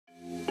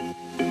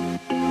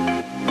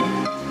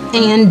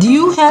And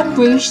you have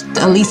reached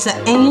Lisa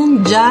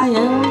Ann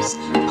Giles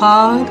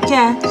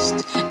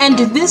podcast. And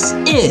this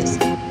is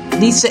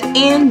Lisa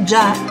Ann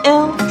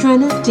Giles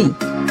Trinity,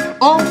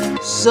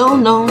 also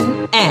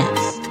known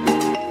as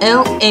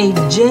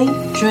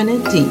LAJ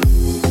Trinity.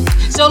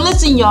 So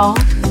listen, y'all,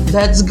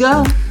 let's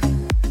go.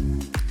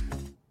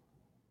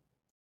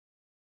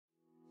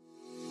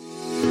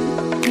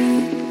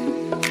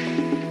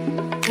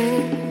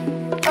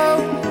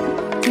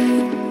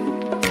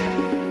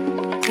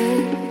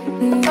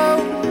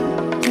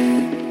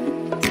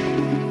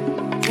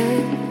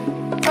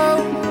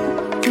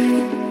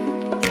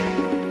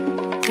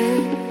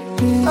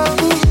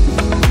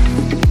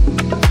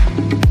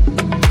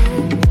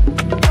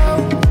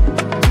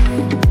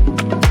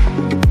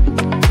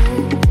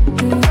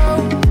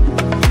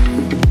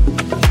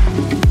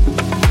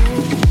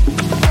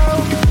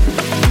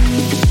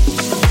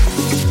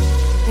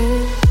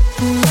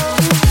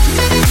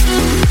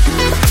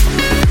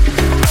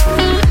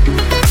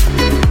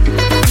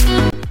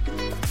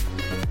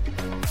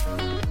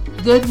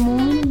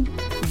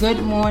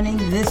 Good morning.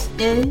 This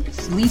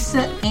is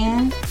Lisa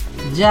Ann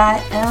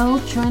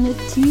Giles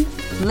Trinity.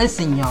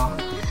 Listen, y'all.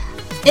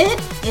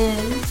 It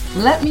is,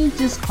 let me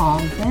just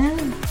calm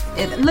down.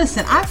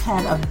 Listen, I've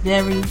had a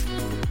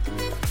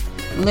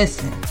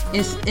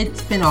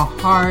it's been a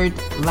hard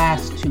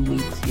last 2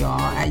 weeks,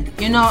 y'all.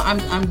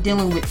 I'm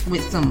dealing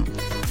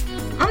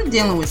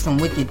with some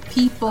wicked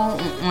people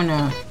on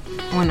a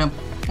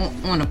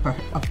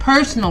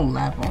personal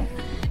level,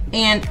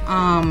 and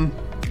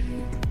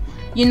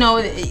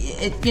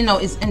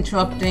it's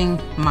interrupting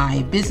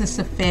my business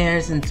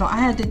affairs, and so I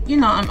had to,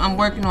 I'm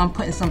working on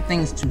putting some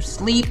things to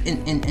sleep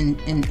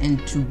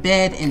and to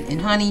bed, and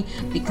honey,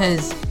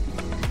 because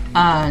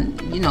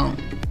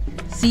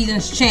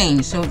seasons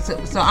change, so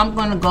I'm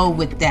going to go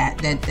with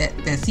that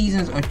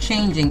seasons are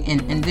changing,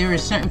 and there are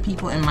certain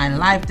people in my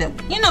life that,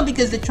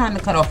 because they're trying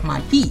to cut off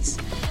my peace.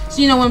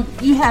 So when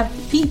you have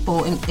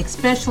people, and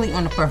especially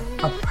on a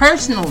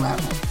personal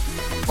level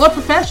or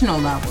professional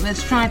level,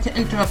 that's trying to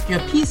interrupt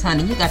your peace,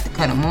 honey, you got to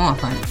cut them off,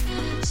 honey.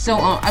 So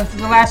for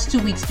the last 2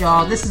 weeks,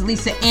 y'all, this is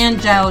Lisa Ann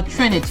Giles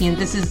Trinity, and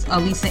this is a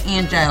Lisa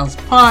Ann Giles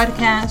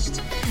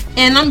podcast,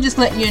 and I'm just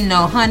letting you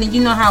know, honey,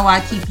 you know how I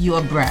keep you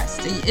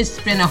abreast. It's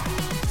been a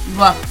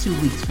rough 2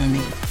 weeks for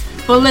me,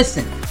 but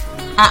listen,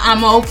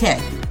 I'm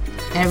okay.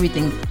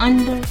 Everything's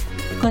under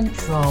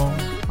control,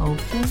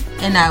 okay?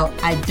 And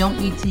I don't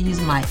need to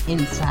use my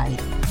inside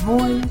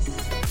voice.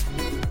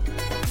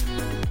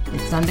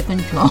 It's under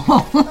control.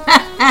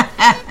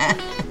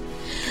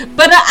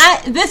 But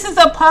this is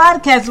a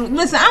podcast.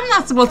 Listen, I'm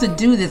not supposed to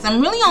do this.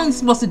 I'm really only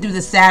supposed to do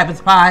the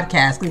Sabbath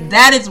podcast, because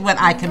that is what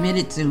I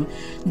committed to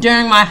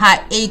during my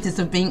hiatus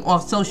of being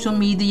off social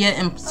media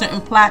and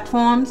certain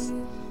platforms.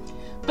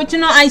 But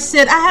I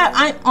said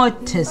I'm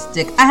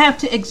autistic. I have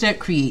to exert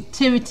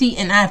creativity,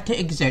 and I have to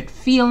exert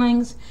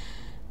feelings.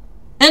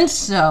 And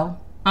so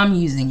I'm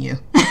using you.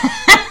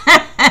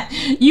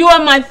 You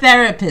are my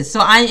therapist, so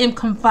I am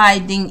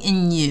confiding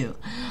in you.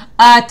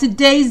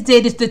 Today's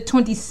date is the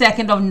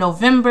 22nd of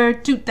November,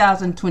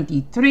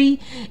 2023.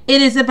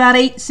 It is about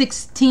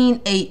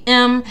 8:16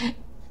 a.m.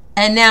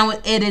 and now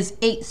it is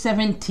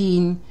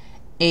 8:17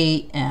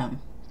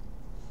 a.m.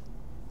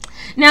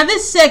 Now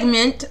this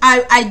segment,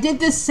 I did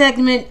this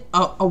segment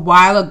a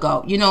while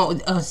ago,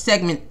 a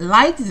segment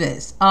like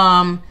this,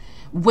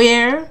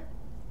 where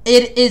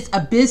it is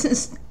a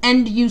business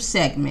and you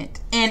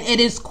segment, and it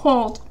is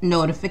called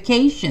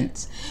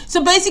notifications.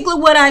 So basically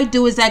what I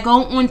do is I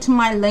go onto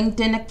my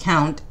LinkedIn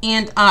account,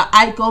 and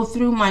I go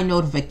through my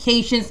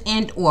notifications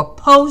and or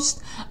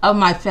posts of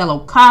my fellow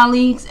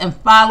colleagues and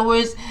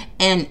followers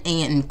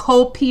and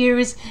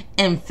co-peers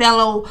and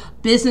fellow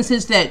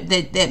businesses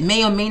that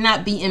may or may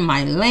not be in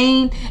my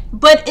lane,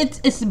 but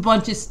it's a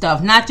bunch of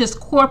stuff, not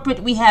just corporate.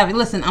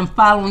 I'm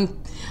following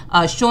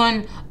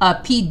Sean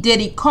P.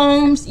 Diddy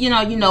Combs.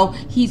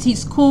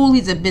 He's cool.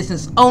 He's a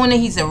business owner.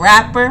 He's a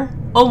rapper,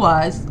 or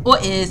was, or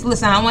is.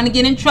 Listen, I don't want to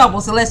get in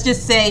trouble, so let's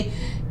just say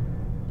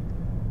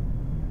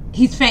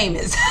he's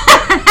famous.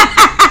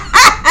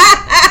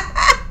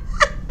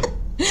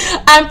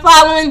 I'm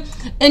following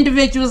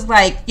individuals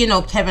like,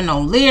 Kevin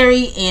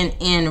O'Leary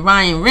and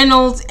Ryan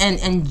Reynolds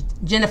and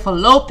Jennifer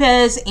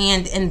Lopez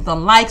and the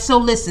like. So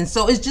listen,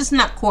 so it's just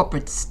not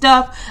corporate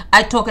stuff.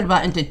 I talk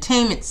about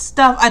entertainment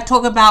stuff. I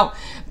talk about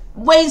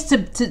ways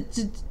to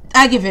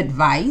I give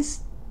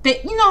advice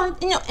that,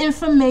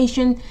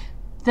 information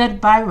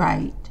that by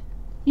right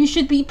you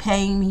should be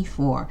paying me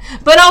for.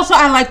 But also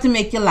I like to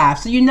make you laugh.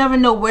 So you never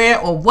know where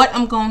or what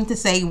I'm going to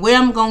say, where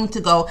I'm going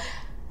to go,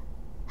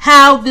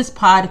 how this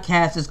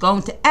podcast is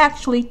going to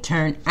actually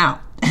turn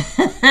out.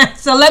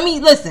 So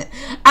listen.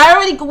 I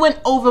already went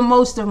over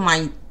most of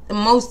my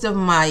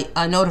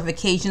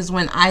notifications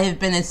when I have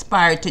been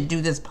inspired to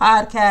do this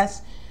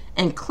podcast,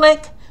 and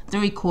click the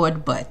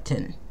record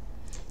button.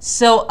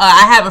 So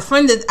I have a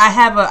friend that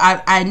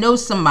I know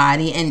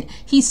somebody, and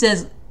he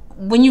says,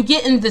 when you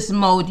get in this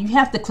mode, you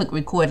have to click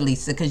record,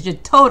 Lisa, because you're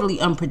totally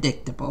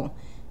unpredictable.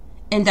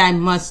 And I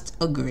must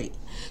agree.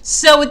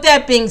 So with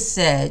that being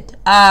said,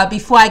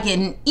 before I get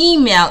an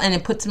email and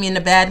it puts me in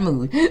a bad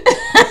mood.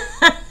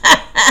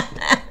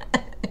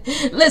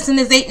 Listen,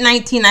 it's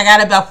 8:19. I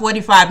got about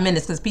 45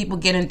 minutes because people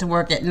get into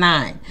work at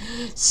 9.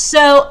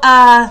 So,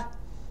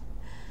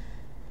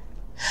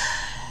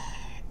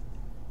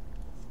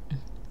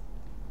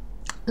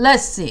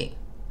 let's see.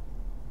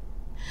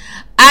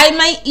 I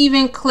might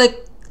even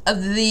click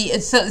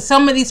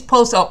some of these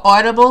posts are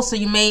audible, so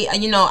you may,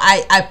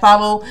 I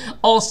follow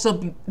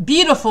also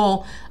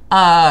beautiful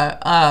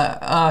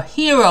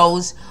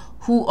heroes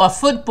who are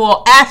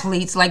football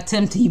athletes like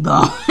Tim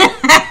Tebow.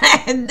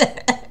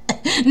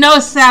 No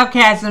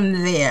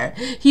sarcasm there.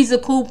 He's a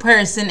cool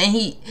person,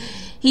 and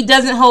he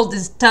doesn't hold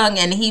his tongue,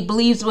 and he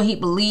believes what he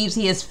believes.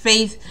 He has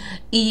faith.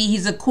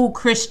 He's a cool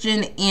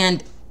Christian,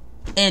 and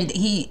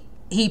he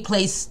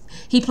plays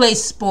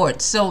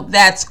sports, so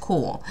that's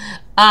cool.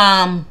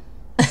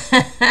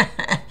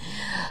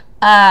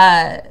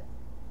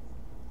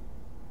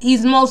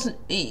 He's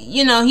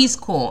he's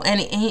cool,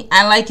 and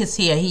I like his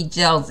hair. He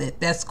gels it.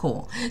 That's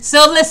cool.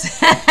 So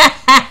listen,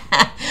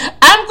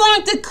 I'm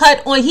going to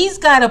cut on. He's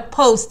got a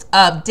post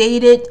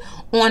updated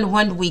on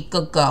 1 week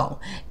ago,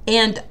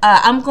 and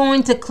I'm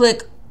going to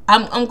click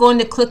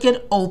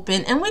it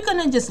open, and we're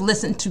going to just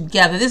listen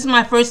together. This is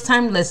my first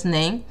time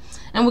listening,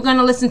 and we're going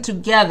to listen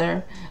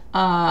together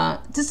to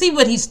see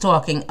what he's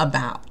talking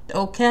about.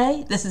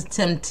 Okay, this is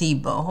Tim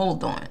Tebow.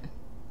 Hold on.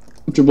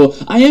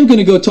 I am going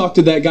to go talk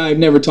to that guy I've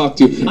never talked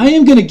to. I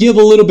am going to give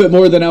a little bit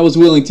more than I was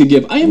willing to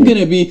give. I am going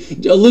to be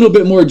a little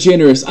bit more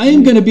generous. I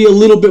am going to be a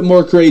little bit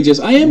more courageous.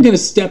 I am going to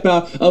step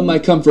out of my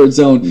comfort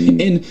zone.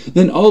 And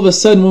then all of a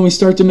sudden, when we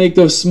start to make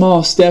those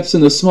small steps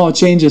and those small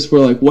changes,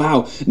 we're like,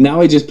 wow,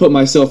 now I just put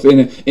myself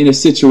in a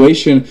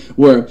situation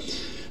where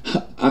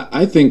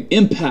I think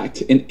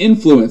impact and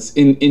influence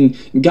in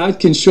God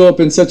can show up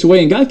in such a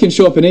way, and God can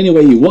show up in any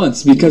way He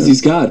wants because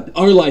He's God.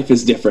 Our life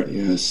is different,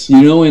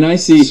 and I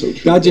see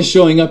God just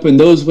showing up in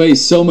those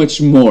ways so much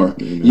more,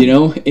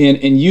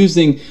 and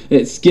using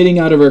it's getting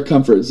out of our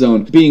comfort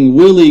zone, being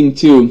willing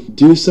to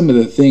do some of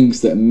the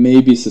things that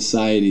maybe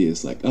society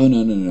is like, oh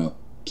no,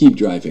 keep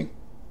driving,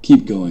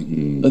 keep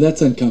going. Oh,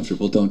 that's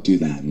uncomfortable. Don't do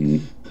that.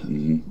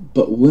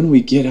 But when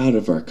we get out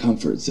of our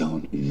comfort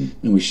zone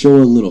and we show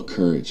a little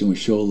courage and we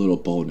show a little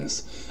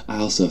boldness, I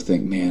also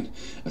think, man,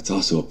 that's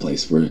also a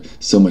place where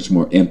so much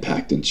more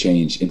impact and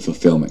change and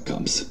fulfillment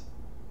comes.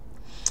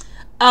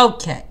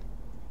 Okay.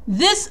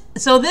 This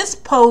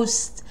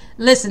post,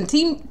 listen,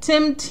 Tim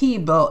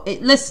Tebow,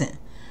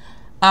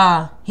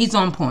 he's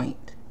on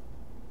point.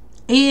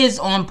 He is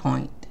on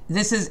point.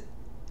 This is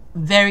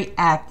very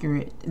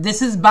accurate.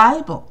 This is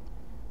Bible.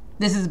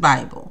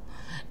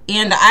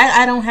 And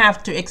I don't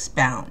have to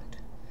expound.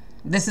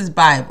 This is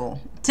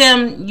Bible.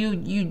 Tim,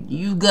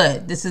 you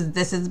good. This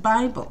is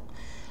Bible.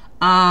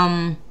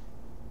 Hold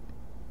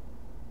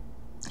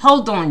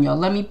on, y'all.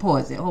 Let me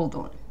pause it. Hold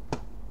on.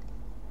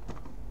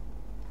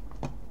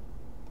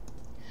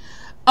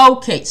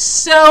 Okay,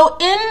 so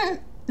in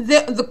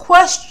the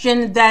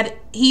question that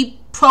he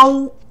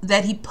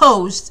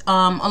posed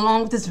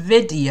along with this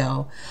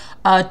video,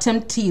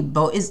 Tim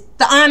Tebow, is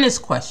the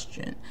honest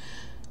question.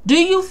 Do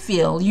you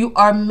feel you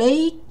are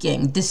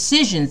making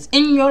decisions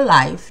in your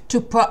life to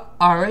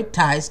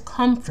prioritize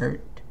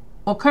comfort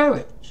or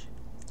courage?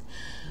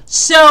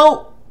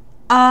 So,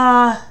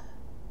 I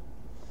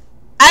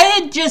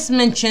had just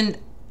mentioned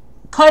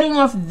cutting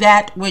off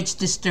that which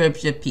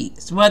disturbs your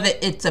peace, whether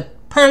it's a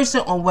person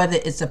or whether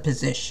it's a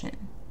position.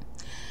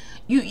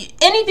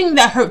 Anything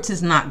that hurts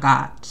is not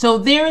God. So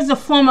there is a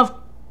form of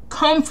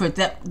comfort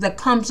that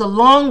comes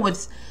along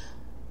with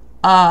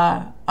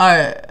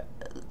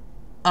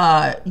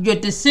your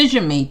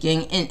decision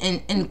making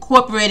and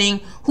incorporating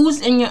who's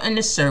in your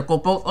inner circle,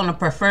 both on a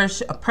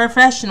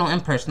professional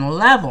and personal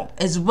level,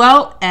 as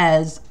well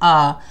as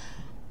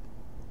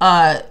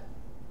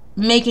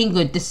making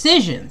good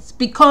decisions.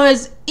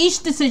 Because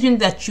each decision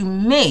that you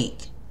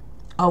make,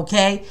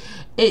 okay,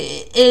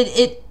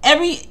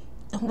 I've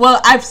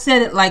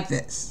said it like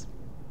this.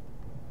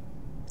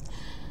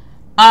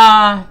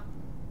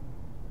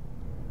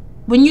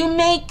 When you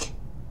make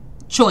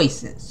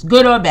choices,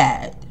 good or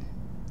bad,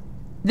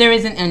 there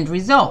is an end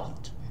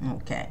result.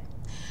 Okay.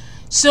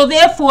 So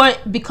therefore,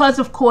 because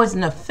of cause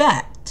and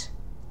effect,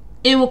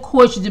 it will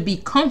cause you to be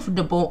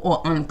comfortable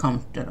or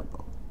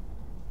uncomfortable.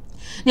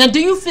 Now, do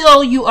you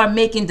feel you are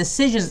making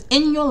decisions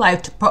in your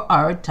life to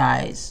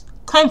prioritize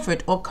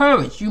comfort or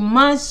courage? You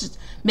must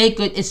make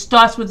it. It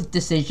starts with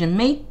decision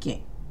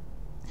making.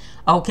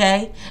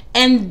 Okay?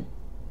 And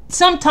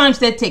sometimes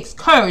that takes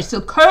courage.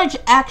 So courage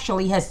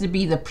actually has to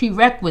be the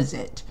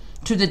prerequisite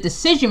to the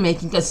decision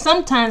making, because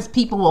sometimes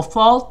people will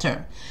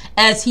falter,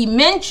 as he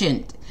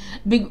mentioned,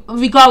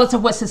 regardless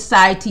of what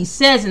society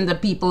says and the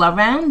people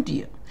around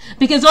you.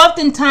 Because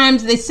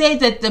oftentimes they say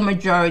that the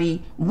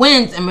majority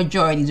wins and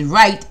majority is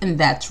right, and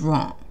that's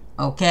wrong.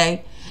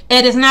 Okay?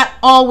 It is not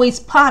always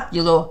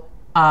popular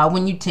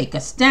when you take a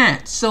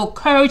stance. So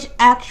courage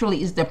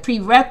actually is the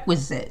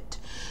prerequisite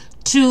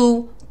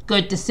to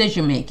good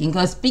decision making,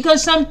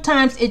 because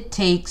sometimes it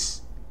takes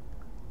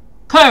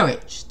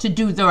courage to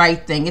do the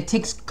right thing. It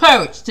takes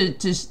courage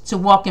to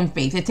walk in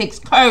faith. It takes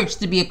courage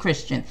to be a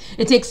Christian.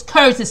 It takes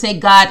courage to say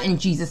God and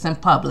Jesus in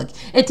public.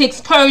 It takes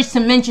courage to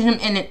mention him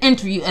in an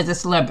interview as a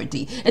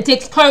celebrity. It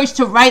takes courage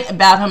to write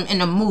about him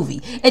in a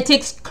movie. It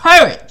takes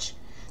courage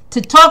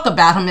to talk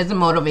about him as a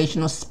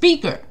motivational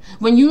speaker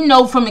when you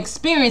know from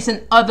experience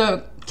and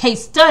other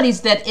case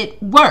studies that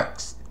it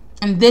works.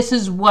 And this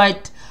is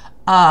what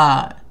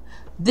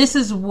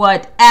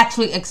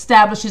actually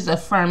establishes a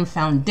firm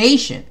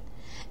foundation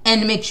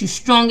and makes you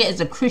stronger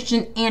as a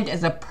Christian and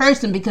as a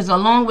person, because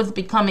along with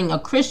becoming a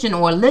Christian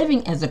or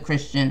living as a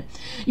Christian,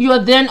 you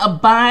are then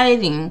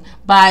abiding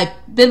by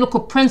biblical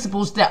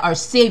principles that are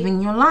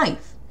saving your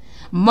life.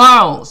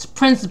 Morals,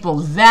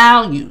 principles,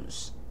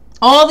 values,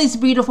 all these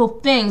beautiful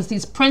things,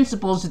 these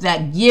principles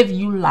that give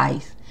you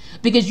life,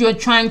 because you're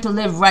trying to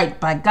live right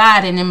by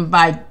God, and then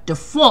by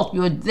default,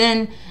 you're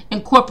then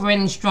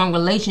incorporating strong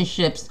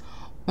relationships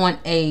on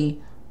a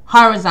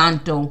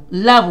horizontal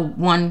level,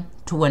 one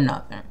to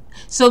another.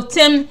 So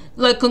Tim,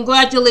 look,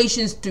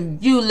 congratulations to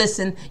you.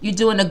 Listen, you're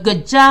doing a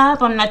good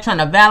job. I'm not trying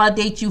to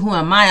validate you. Who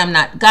am I? I'm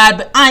not God,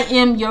 but I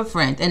am your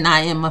friend and I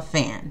am a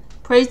fan.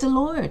 Praise the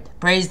Lord.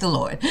 Praise the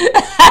Lord.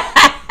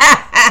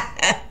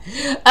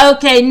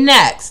 Okay,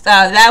 next.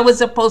 That was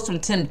a post from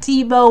Tim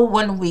Tebow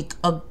 1 week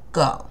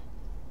ago.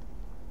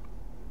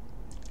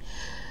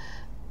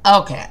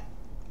 Okay.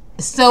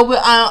 So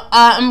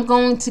I'm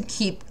going to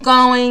keep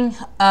going.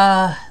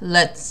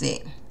 Let's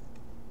see.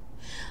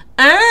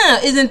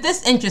 Isn't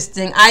this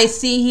interesting? I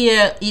see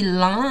here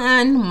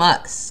Elon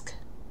Musk.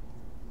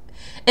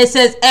 It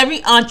says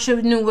every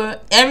entrepreneur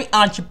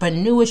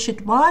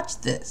should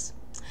watch this.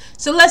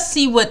 So let's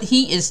see what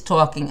he is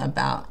talking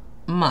about.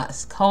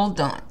 Musk. Hold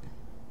on.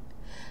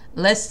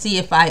 Let's see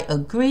if I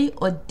agree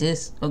or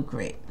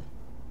disagree.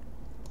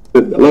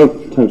 A lot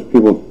of times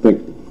people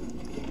think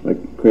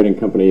like creating a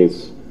company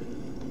is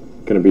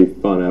going to be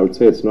fun. I would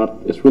say it's not.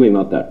 It's really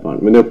not that fun. I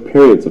mean, there are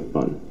periods of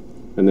fun.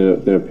 And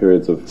there are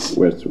periods of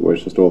where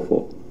it's just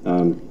awful.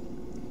 And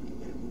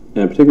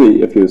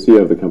particularly if you're the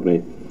CEO of the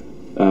company,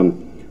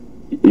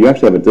 you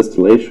actually have a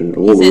distillation of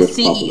all the worst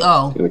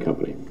problems in the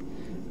company.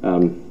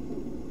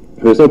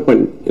 There's no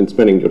point in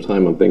spending your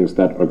time on things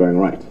that are going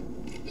right.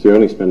 So you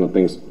only spend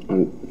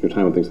your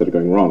time on things that are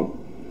going wrong.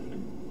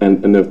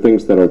 And there are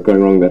things that are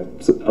going wrong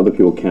that other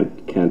people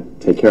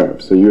can't take care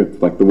of. So you have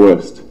like the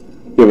worst.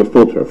 You have a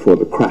filter for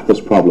the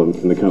crappiest problem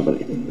in the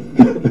company.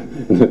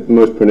 The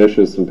most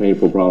pernicious and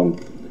painful problem.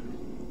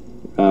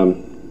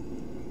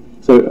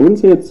 So I wouldn't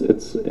say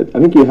I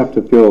think you have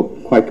to feel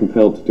quite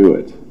compelled to do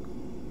it,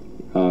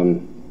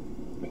 and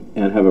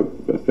have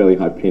a fairly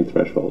high pain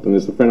threshold. And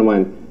there's a friend of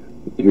mine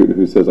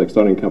who says like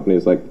starting a company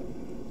is like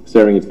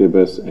staring into the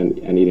abyss and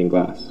eating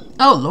glass.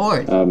 Oh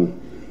Lord! And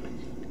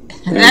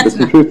there's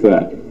some truth to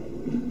that.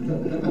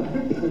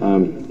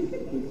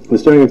 The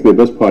staring into the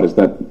abyss part is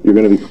that you're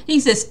going to be... He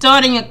says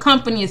starting a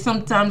company is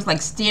sometimes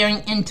like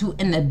staring into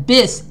an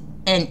abyss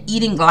and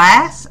eating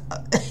glass.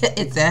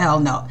 It's a hell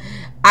no.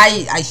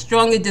 I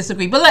strongly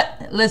disagree. But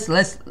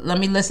let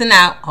me listen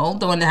out.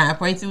 Hold on,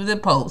 halfway through the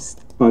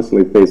post.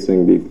 Constantly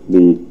facing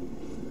the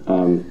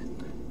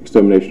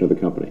extermination of the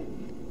company.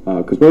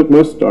 Because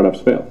most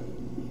startups fail.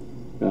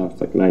 It's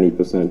like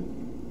 90%,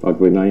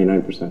 probably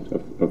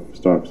 99% of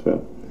startups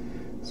fail.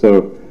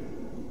 So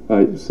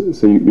that's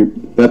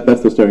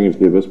the staring into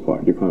the abyss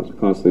part. You're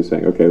constantly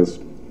saying, okay,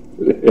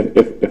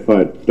 if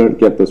I don't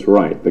get this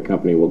right, the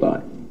company will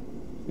die.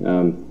 It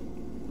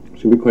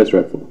can be quite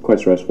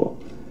stressful.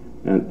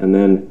 And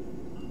then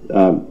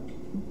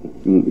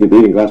the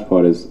eating glass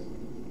part is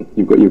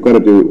you've got to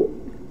do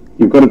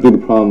the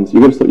problems.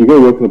 You've got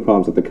to work on the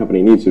problems that the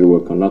company needs you to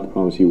work on, not the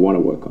problems you want to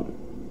work on.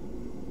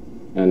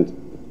 And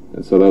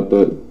so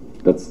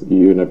that's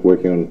you end up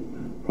working on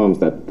problems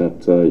that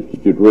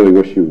you'd really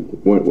wish you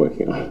weren't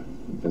working on.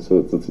 And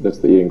so that's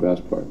the eating glass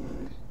part.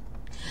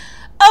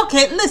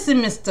 Okay,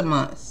 listen, Mr.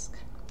 Musk.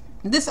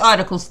 This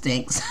article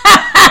stinks.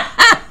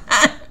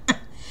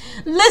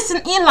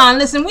 Listen, Elon,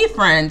 listen, we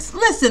friends.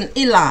 Listen,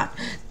 Elon,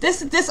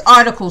 this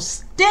article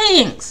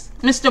stinks.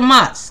 Mr.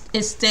 Musk,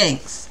 it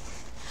stinks.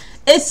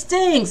 It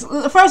stinks.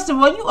 First of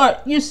all,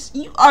 you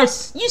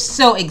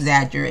so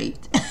exaggerate.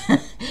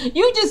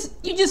 you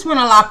just want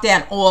to lock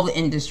down all the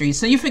industries.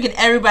 So you figured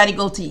everybody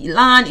go to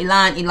Elon. He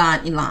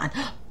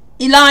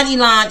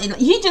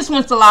just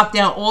wants to lock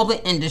down all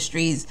the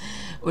industries.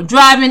 We're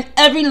driving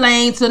every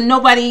lane so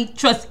nobody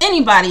trusts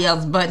anybody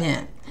else but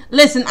him.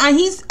 Listen, I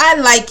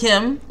like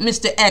him,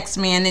 Mr.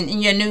 X-Man,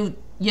 and your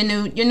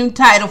new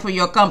title for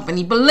your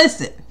company. But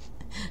listen,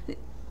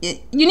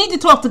 you need to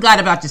talk to God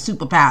about your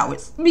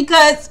superpowers,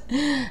 because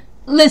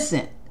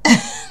listen,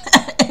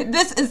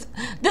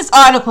 this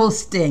article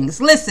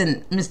stings.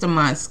 Listen, Mr.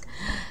 Musk,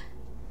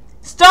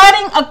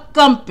 starting a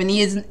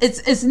company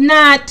is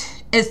not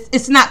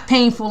It's not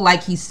painful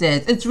like he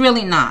says. It's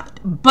really not.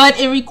 But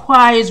it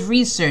requires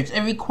research.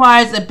 It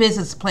requires a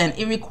business plan.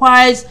 It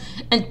requires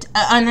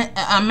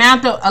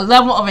a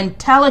level of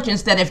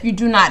intelligence that if you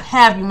do not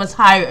have, you must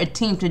hire a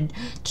team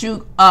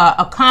to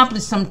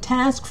accomplish some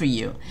task for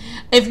you.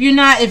 If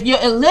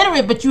you're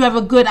illiterate but you have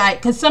a good idea,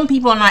 because some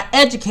people are not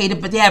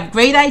educated but they have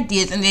great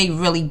ideas and they're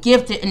really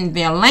gifted in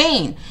their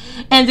lane,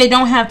 and they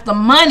don't have the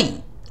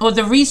money or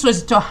the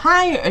resources to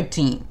hire a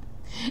team.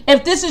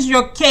 If this is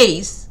your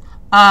case,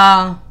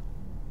 I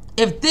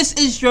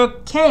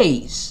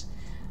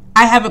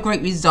have a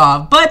great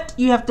resolve, but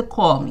you have to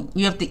call me.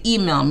 You have to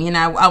email me, and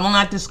I will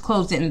not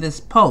disclose it in this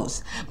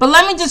post. But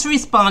let me just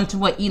respond to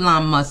what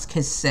Elon Musk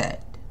has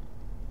said.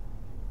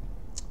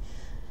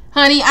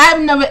 Honey,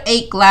 I've never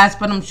ate glass,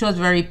 but I'm sure it's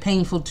very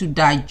painful to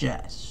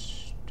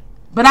digest.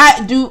 But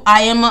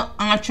I am an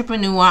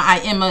entrepreneur. I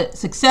am a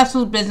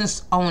successful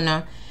business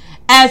owner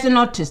as an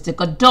autistic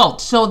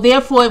adult. So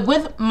therefore,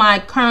 with my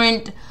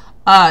current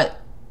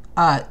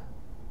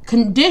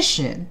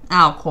condition,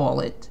 I'll call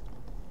it,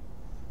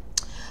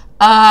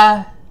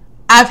 I've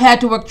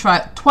had to work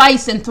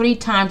twice and 3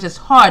 times as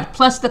hard,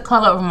 plus the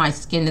color of my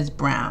skin is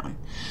brown.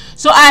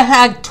 So I've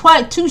had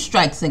 2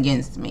 strikes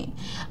against me.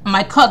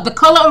 The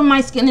color of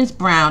my skin is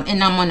brown,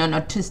 and I'm an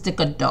autistic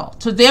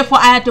adult. So therefore,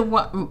 I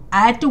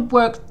had to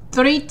work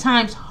 3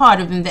 times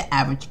harder than the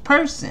average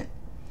person,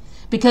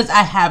 because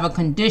I have a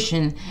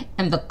condition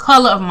and the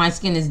color of my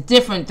skin is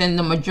different than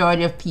the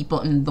majority of people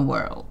in the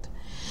world.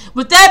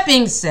 With that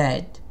being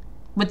said,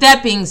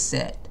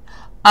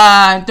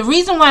 the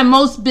reason why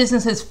most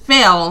businesses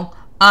fail,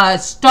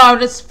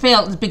 startups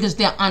fail, is because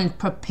they're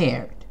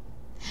unprepared.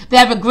 They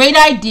have a great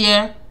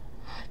idea,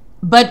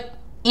 but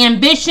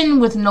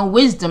ambition with no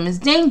wisdom is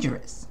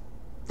dangerous.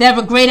 They have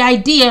a great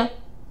idea,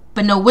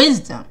 but no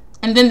wisdom.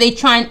 And then they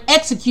try and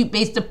execute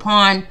based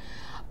upon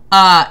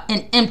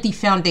an empty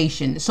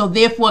foundation. So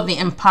therefore the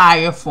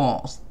empire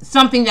falls.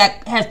 Something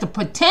that has the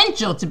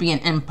potential to be an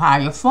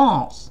empire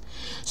falls.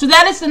 So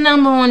that is the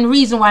number one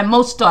reason why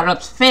most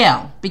startups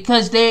fail,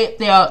 because they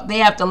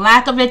have the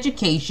lack of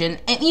education,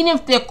 and even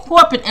if they're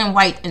corporate and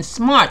white and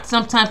smart,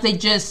 sometimes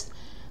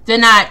they're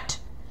not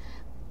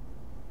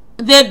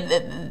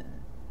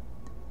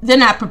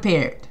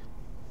prepared.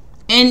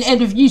 And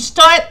if you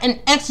start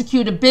and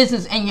execute a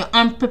business and you're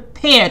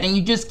unprepared and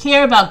you just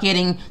care about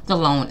getting the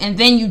loan, and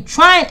then you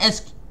try and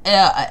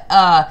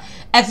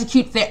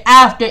execute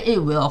thereafter,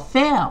 it will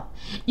fail.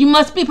 You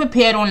must be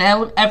prepared on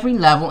every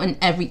level, in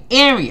every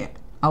area.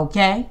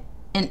 Okay?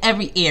 In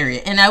every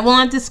area. And I will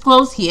not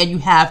disclose here. You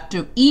have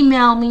to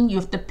email me. You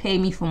have to pay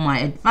me for my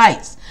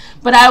advice.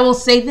 But I will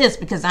say this,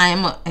 because I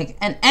am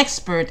an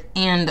expert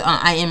and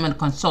I am a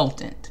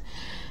consultant.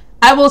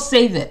 I will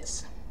say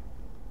this.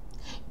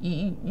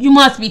 You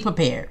must be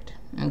prepared.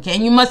 Okay?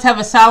 And you must have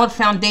a solid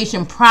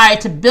foundation prior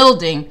to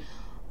building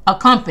a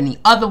company.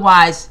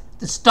 Otherwise,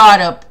 the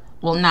startup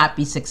will not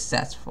be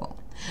successful.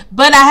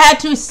 But I had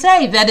to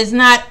say that it's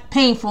not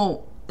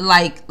painful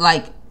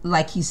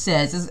like he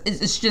says.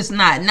 It's just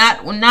not,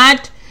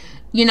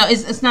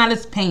 it's not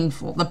as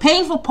painful. The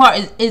painful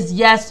part is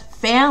yes,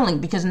 failing,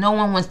 because no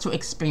one wants to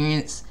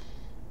experience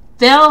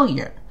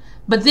failure.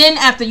 But then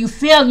after you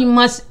fail,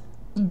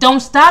 don't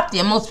stop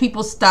there. Most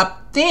people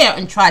stop there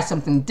and try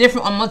something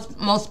different, or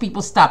most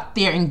people stop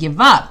there and give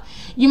up.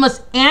 You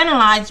must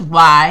analyze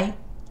why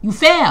you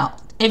failed.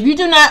 If you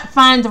do not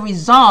find the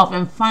resolve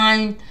and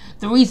find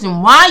the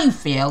reason why you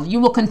failed, you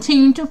will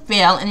continue to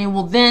fail, and it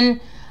will then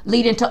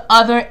lead into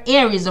other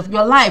areas of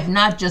your life,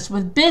 not just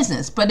with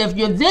business. But if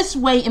you're this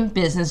way in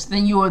business,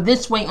 then you are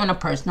this way on a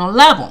personal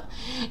level.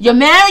 Your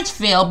marriage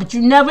failed, but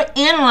you never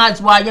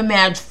analyzed why your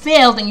marriage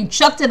failed, and you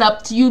chucked it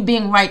up to you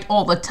being right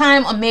all the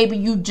time, or maybe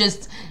you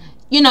just,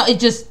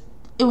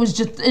 it was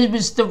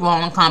the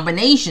wrong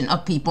combination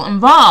of people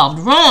involved.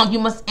 Wrong. You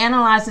must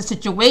analyze the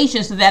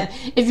situation so that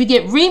if you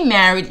get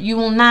remarried, you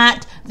will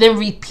not then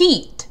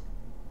repeat,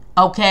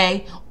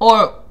 okay,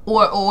 or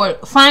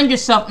find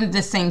yourself in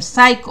the same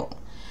cycle.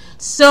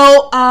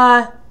 So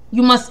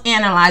you must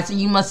analyze, and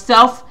you must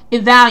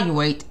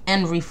self-evaluate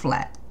and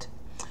reflect.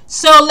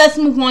 So let's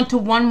move on to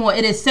one more.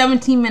 It is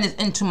 17 minutes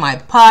into my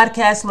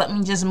podcast. Let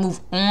me just move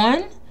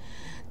on.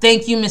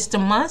 Thank you, Mr.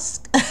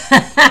 Musk.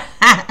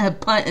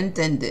 Pun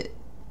intended.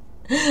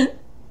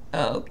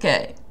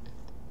 Okay.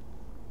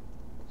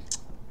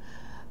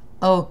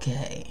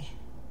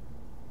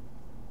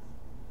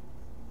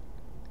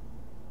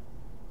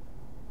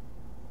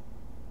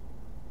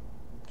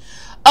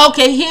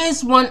 Okay,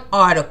 here's one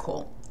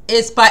article.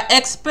 It's by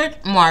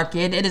Expert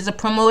Market. It is a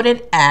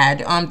promoted ad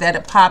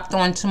that popped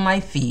onto my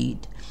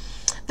feed.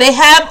 They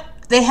have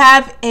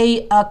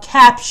a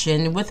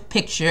caption with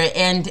picture,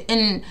 and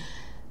in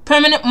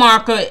permanent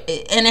marker,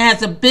 and it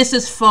has a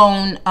business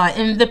phone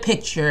in the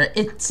picture.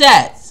 It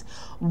says,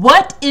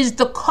 "What is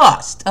the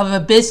cost of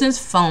a business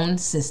phone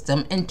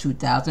system in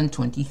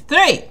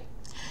 2023?"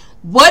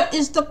 What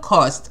is the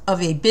cost of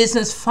a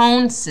business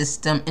phone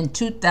system in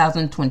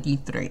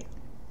 2023?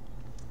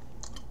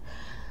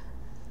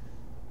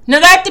 Now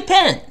that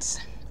depends.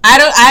 I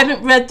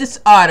haven't read this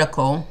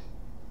article,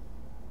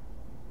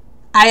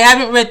 I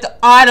haven't read the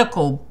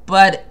article,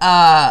 but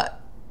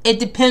it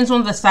depends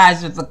on the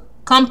size of the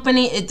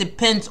company. It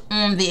depends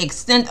on the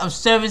extent of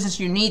services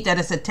you need that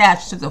is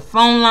attached to the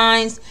phone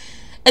lines.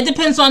 It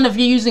depends on if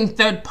you're using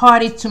third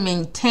parties to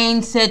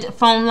maintain said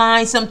phone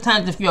lines.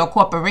 Sometimes if you're a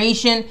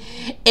corporation,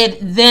 it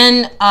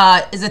then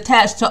is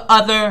attached to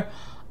other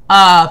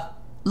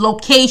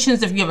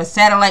locations. If you have a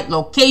satellite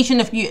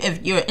location, if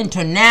you're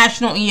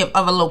international and you have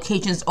other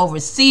locations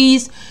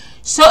overseas.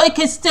 So it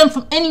can stem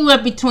from anywhere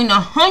between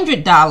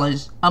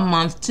 $100 a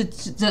month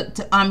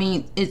to I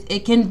mean,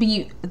 it can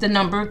be, the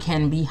number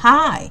can be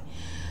high.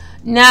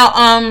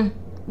 Now,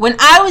 when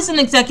I was an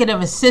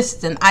executive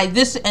assistant,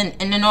 and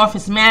an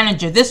office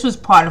manager, this was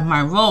part of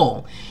my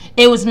role.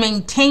 It was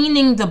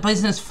maintaining the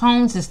business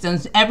phone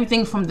systems,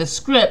 everything from the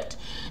script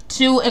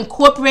to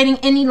incorporating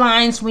any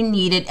lines we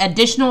needed,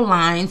 additional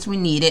lines we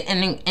needed,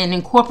 and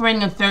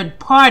incorporating a third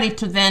party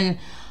to then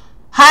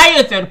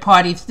hire third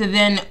parties to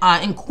then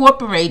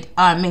incorporate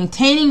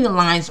maintaining the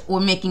lines or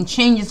making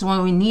changes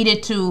when we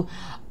needed to,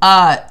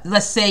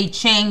 let's say,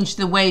 change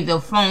the way the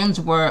phones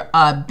were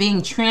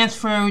being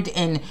transferred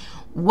and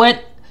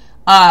what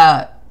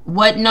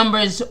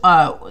numbers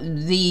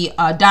the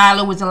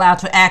dialer was allowed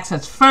to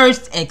access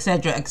first,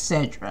 etc.,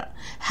 etc.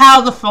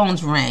 How the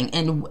phones rang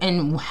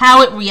and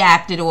how it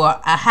reacted, or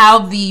how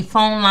the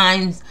phone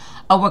lines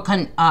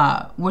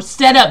were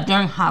set up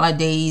during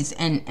holidays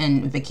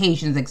and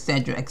vacations,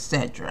 etc.,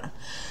 etc.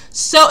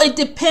 So it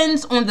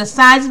depends on the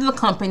size of the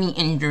company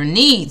and your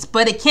needs,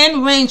 but it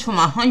can range from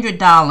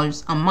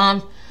 $100 a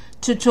month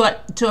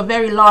to a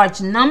very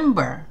large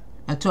number,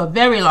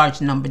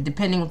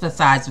 depending on the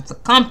size of the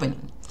company.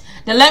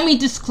 Now let me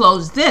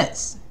disclose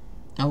this,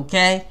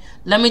 okay?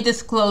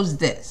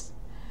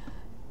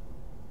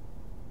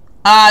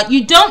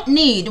 You don't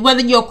need,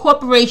 whether you're a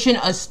corporation,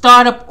 a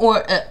startup,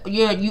 or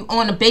you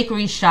own a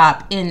bakery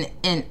shop in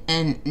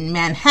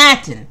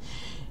Manhattan,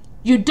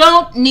 you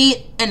don't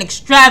need an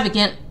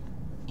extravagant,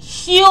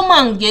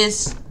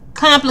 humongous,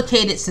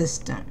 complicated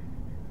system.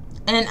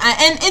 And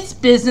it's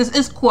business,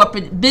 it's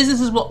corporate.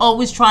 Businesses will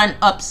always try and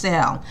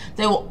upsell.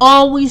 They will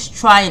always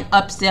try and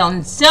upsell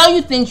and sell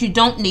you things you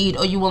don't need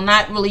or you will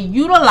not really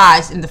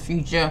utilize in the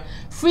future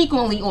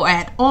frequently or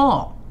at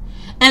all.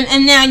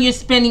 And now you're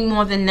spending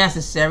more than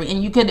necessary,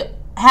 and you could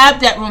have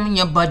that room in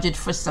your budget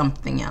for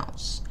something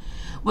else.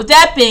 With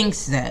that being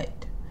said,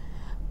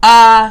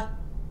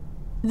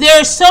 there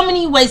are so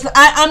many ways.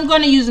 I'm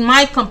going to use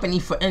my company,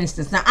 for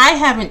instance. Now, I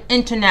have an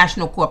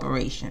international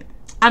corporation.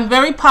 I'm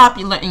very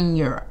popular in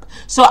Europe.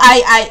 So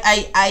I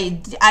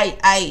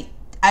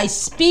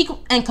speak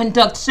and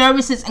conduct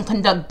services and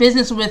conduct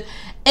business with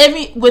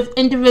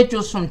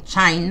individuals from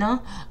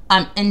China,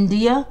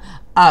 India,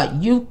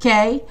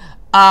 UK,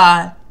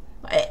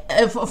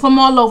 from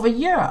all over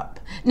Europe.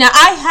 Now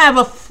I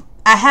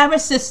have a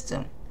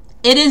system.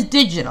 It is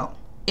digital.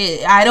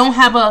 I don't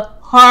have a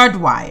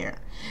hardwire,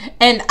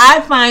 and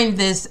I find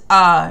this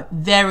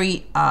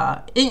very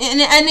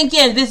and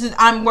again,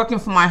 I'm working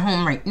from my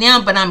home right now,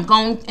 but I'm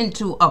going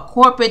into a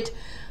corporate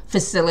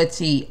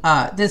facility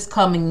this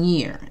coming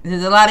year.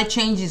 There's a lot of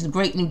changes,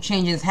 great new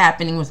changes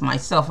happening with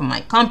myself and my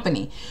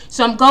company.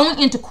 So I'm going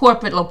into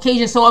corporate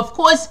locations. So of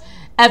course,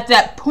 at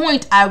that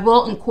point, I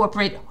will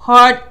incorporate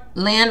hardwire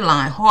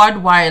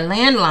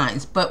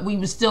landlines, but we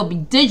would still be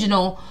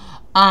digital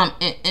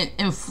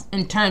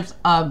in terms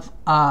of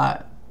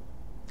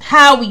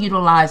how we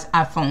utilize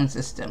our phone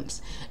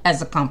systems as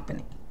a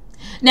company.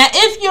 Now,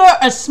 if you're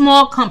a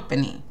small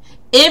company,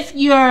 if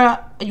you're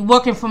a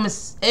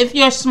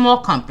small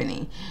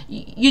company,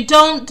 you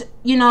don't,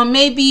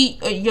 maybe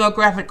you're a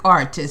graphic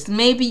artist,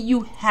 maybe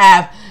you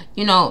have,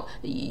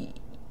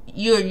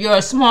 you're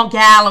a small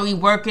gallery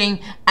working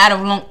out of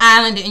Long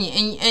Island,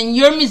 and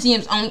your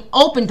museum's only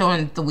open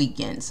during the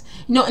weekends.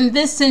 In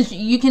this sense,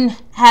 you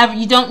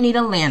don't need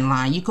a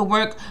landline. You could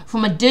work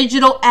from a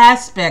digital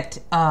aspect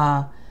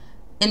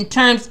in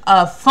terms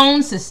of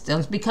phone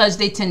systems because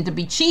they tend to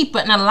be cheaper.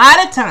 And a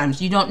lot of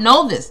times you don't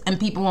know this and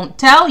people won't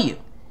tell you.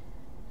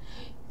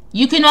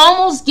 You can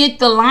almost get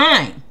the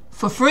line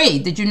for free.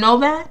 Did you know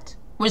that?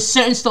 With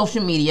certain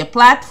social media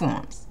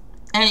platforms.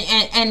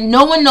 And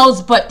no one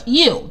knows but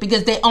you,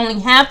 because they only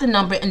have the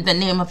number and the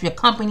name of your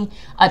company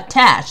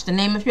attached. The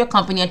name of your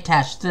company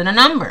attached to the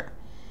number.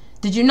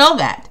 Did you know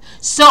that?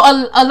 So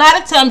a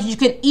lot of times you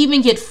can even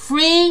get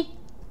free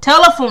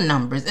telephone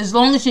numbers as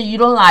long as you're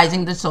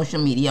utilizing the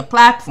social media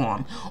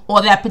platform or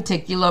that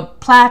particular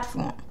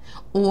platform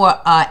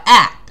or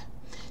app.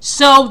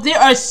 So there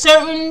are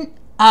certain,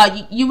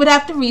 you would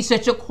have to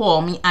research or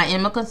call me. I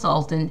am a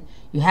consultant.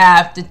 You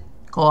have to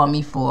call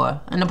me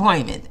for an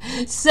appointment.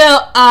 So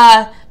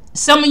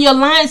some of your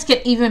lines can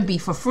even be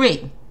for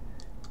free.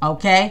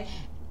 Okay?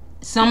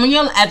 Some of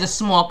your, as a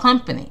small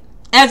company.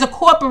 As a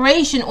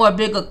corporation or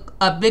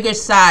a bigger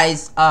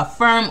size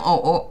firm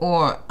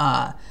or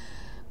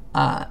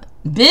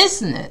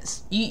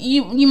business,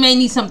 you may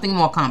need something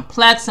more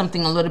complex,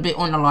 something a little bit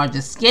on a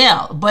larger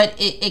scale, but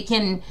it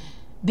can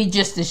be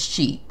just as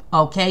cheap.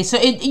 Okay, so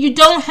you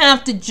don't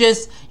have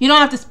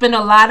to spend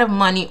a lot of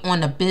money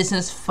on a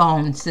business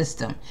phone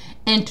system.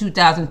 in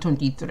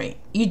 2023.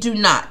 You do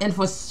not. And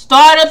for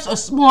startups or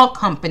small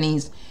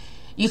companies,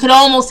 you could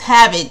almost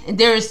have it.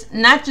 There's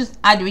not just,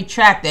 I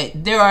retract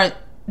that. There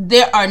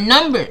are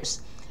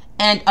numbers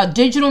and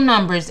digital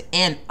numbers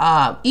and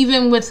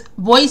even with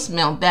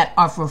voicemail that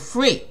are for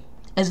free,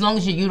 as long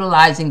as you're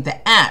utilizing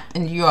the app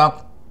and you're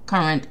a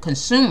current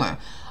consumer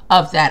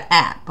of that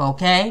app,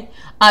 okay?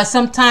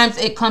 Sometimes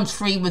it comes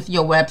free with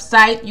your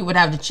website. You would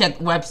have to check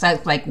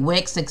websites like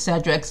Wix,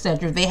 etc.,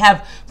 etc. They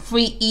have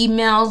free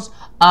emails,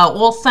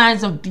 all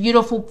kinds of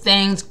beautiful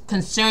things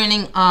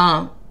concerning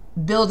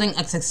building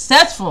a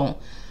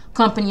successful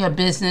company or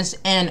business,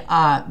 and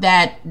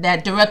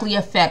that directly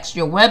affects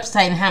your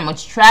website and how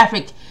much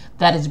traffic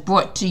that is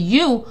brought to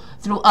you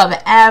through other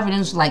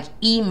avenues like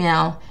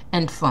email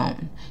and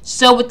phone.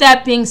 So with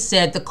that being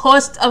said, the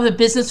cost of the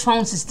business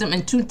phone system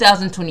in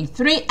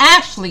 2023,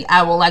 actually,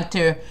 I would like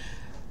to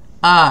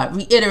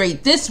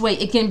reiterate this way: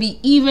 it can be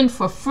even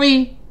for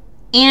free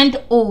and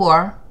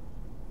or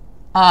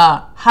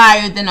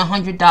higher than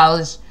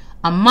 $100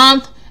 a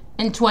month,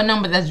 into a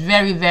number that's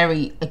very,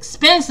 very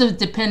expensive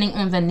depending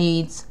on the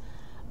needs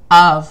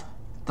of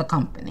the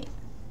company.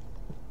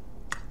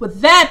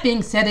 With that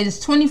being said, it is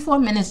 24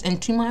 minutes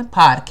into my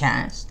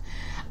podcast.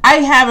 I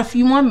have a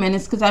few more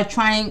minutes because I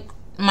try and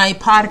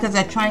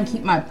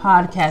keep my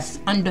podcasts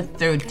under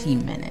 30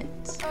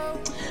 minutes.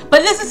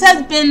 But that's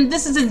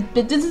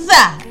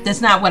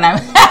not what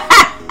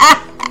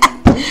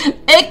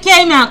it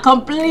came out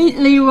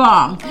completely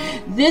wrong.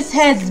 This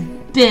has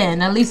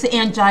been a Lisa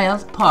Ann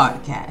Giles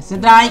podcast,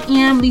 and I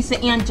am Lisa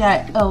Ann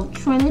Giles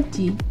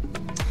Trinity,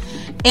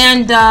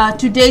 and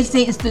today's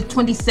date is the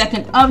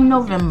 22nd of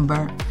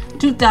November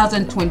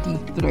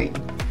 2023,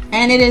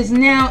 and it is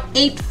now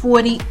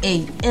 8:40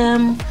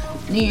 a.m.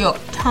 New York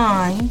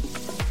time.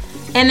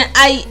 And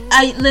I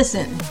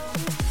listen.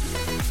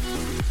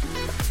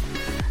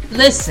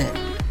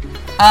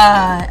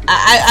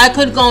 I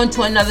could go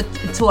into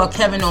a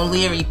Kevin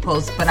O'Leary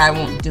post, but I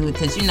won't do it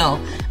because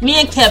me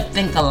and Kev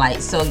think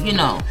alike. So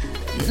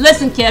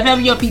listen, Kev,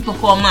 have your people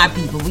call my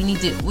people. We need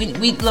to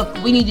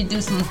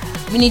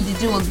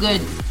do a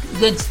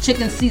good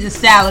chicken Caesar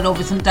salad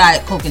over some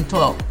Diet Coke and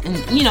talk, and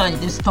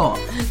just talk.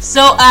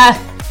 So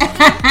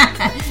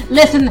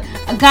listen,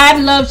 God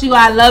loves you.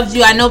 I love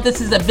you. I know this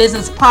is a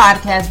business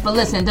podcast, but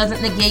listen, it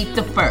doesn't negate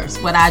the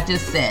first, what I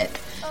just said.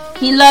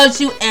 He loves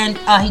you, and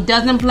he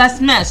doesn't bless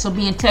mess. So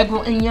be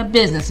integral in your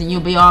business, and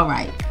you'll be all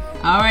right.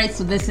 All right.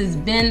 So this has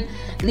been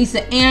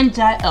Lisa Ann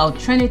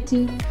Giles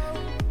Trinity,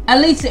 a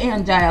Lisa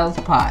Ann Giles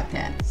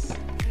podcast.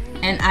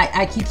 And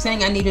I keep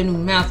saying I need a new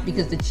mouse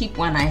because the cheap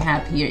one I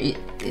have here.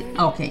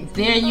 Okay,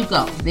 there you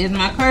go. There's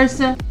my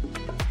cursor.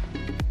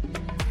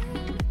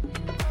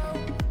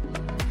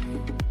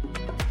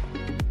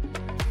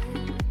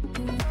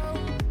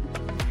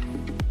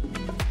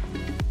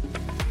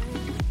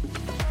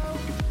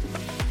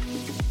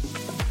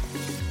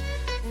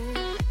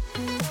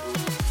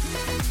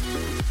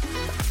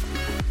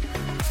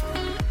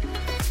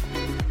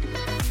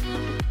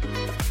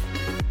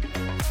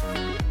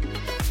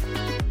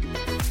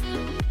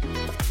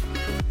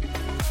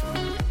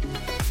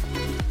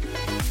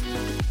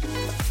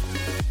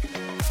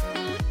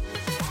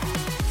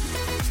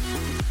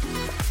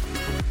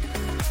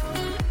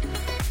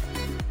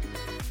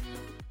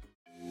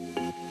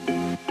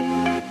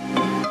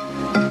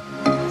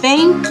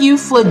 Thank you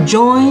for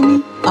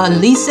joining a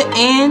Lisa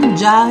Ann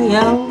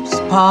Giles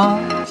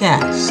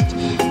podcast,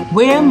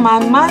 where my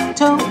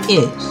motto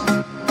is,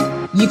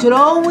 you could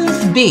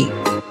always be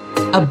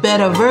a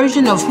better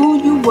version of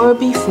who you were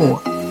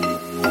before.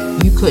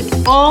 You could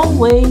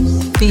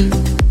always be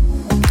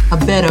a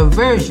better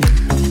version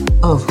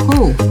of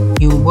who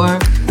you were